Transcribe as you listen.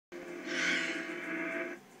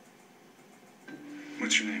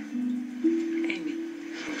What's your name? Amy.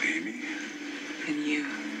 Oh, Amy? And you?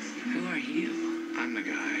 Who are you? I'm the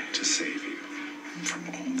guy to save you from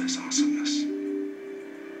all this awesomeness.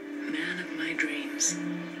 Man of my dreams.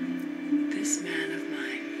 This man of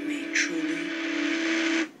mine may truly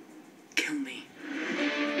kill me.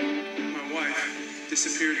 My wife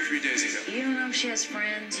disappeared 3 days ago. You don't know if she has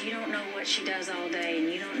friends, you don't know what she does all day,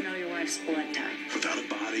 and you don't know your wife's blood type. Without a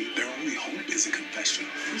body, their only hope is a confession.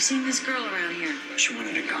 You seen this girl around here? She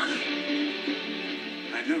wanted a gun.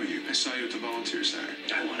 I know you. I saw you at the volunteer center.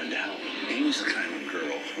 I wanted to help. Amy's the kind of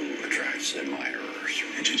girl who attracts admirers.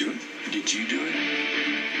 Did you do it? Did you do it?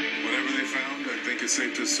 Whatever they found, I think it's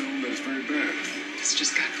safe to assume that it's very bad. This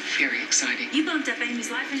just got very exciting. You bumped up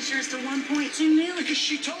Amy's life insurance to $1.2 million. Because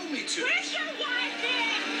she told me to. Where's your wife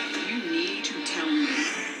then? You need to tell me.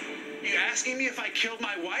 You asking me if I killed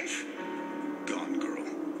my wife? Gone Girl.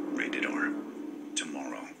 Rated R.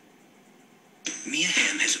 Tomorrow. Mia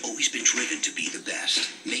Hamm has always been driven to be the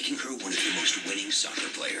best, making her one of the most winning soccer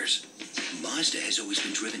players. Mazda has always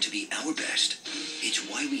been driven to be our best. It's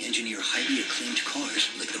why we engineer highly acclaimed cars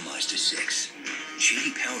like the Mazda 6.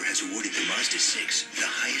 J.D. Power has awarded the Mazda 6 the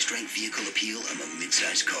highest-ranked vehicle appeal among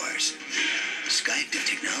mid-size cars. Skyactiv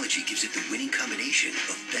technology gives it the winning combination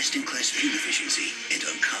of best-in-class fuel efficiency and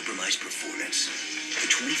uncompromised performance. The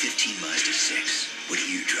 2015 Mazda 6. What do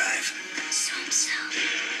you drive? So.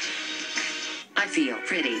 I feel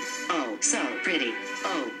pretty. Oh, so pretty.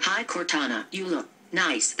 Oh, hi Cortana. You look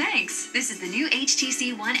nice. Thanks. This is the new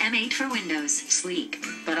HTC One M8 for Windows. Sleek.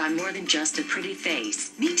 But I'm more than just a pretty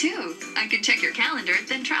face. Me too. I can check your calendar,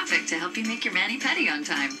 then traffic to help you make your mani-pedi on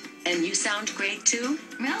time. And you sound great too?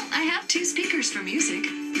 Well, I have 2 speakers for music.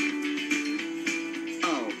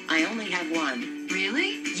 Oh, I only have one.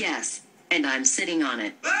 Really? Yes. And I'm sitting on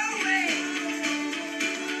it.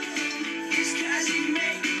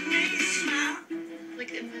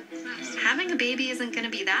 Like in the class, having a baby isn't going to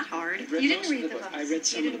be that hard. You didn't read the book. I read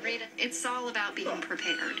some You of didn't read it. It's all about being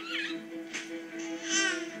prepared.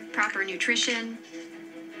 Proper nutrition,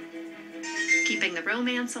 keeping the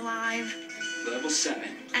romance alive, Level 7.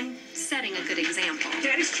 and setting a good example.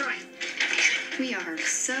 Daddy's trying. We are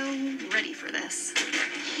so ready for this.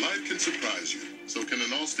 Life can surprise you, so can an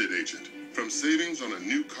Allstate agent. From savings on a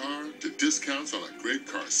new car to discounts on a great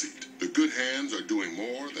car seat, the good hands are doing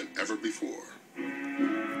more than ever before.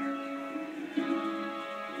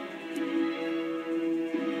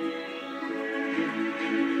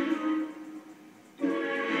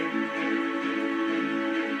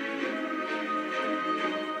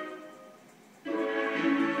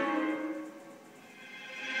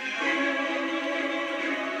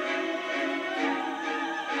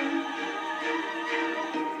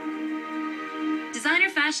 Designer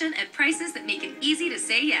fashion at prices that make it easy to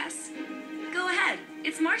say yes. Go ahead.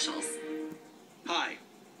 It's Marshall's. Hi,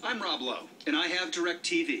 I'm Rob Lowe, and I have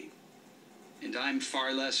DirecTV. And I'm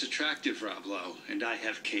far less attractive, Rob Lowe, and I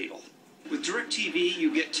have cable. With DirecTV,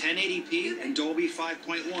 you get 1080p and Dolby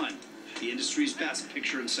 5.1, the industry's best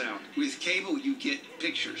picture and sound. With cable, you get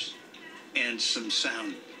pictures and some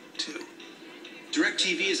sound, too.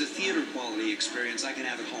 DirecTV is a theater quality experience I can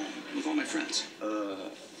have at home with all my friends.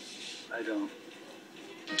 I don't.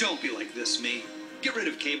 Don't be like this, me. Get rid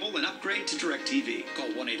of cable and upgrade to DirecTV. Call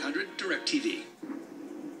 1-800-DirecTV.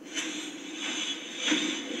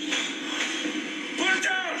 Put it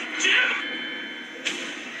down, Jim!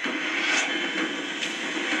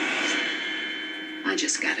 I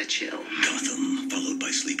just got a chill. Gotham, followed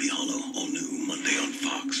by Sleepy Hollow, all new Monday on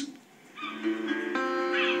Fox.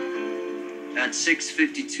 At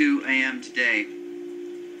 6:52 a.m. today,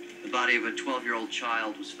 the body of a 12-year-old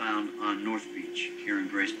child was found on North Beach here in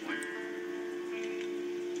Grace Point.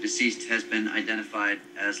 Deceased has been identified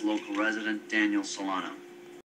as local resident Daniel Solano.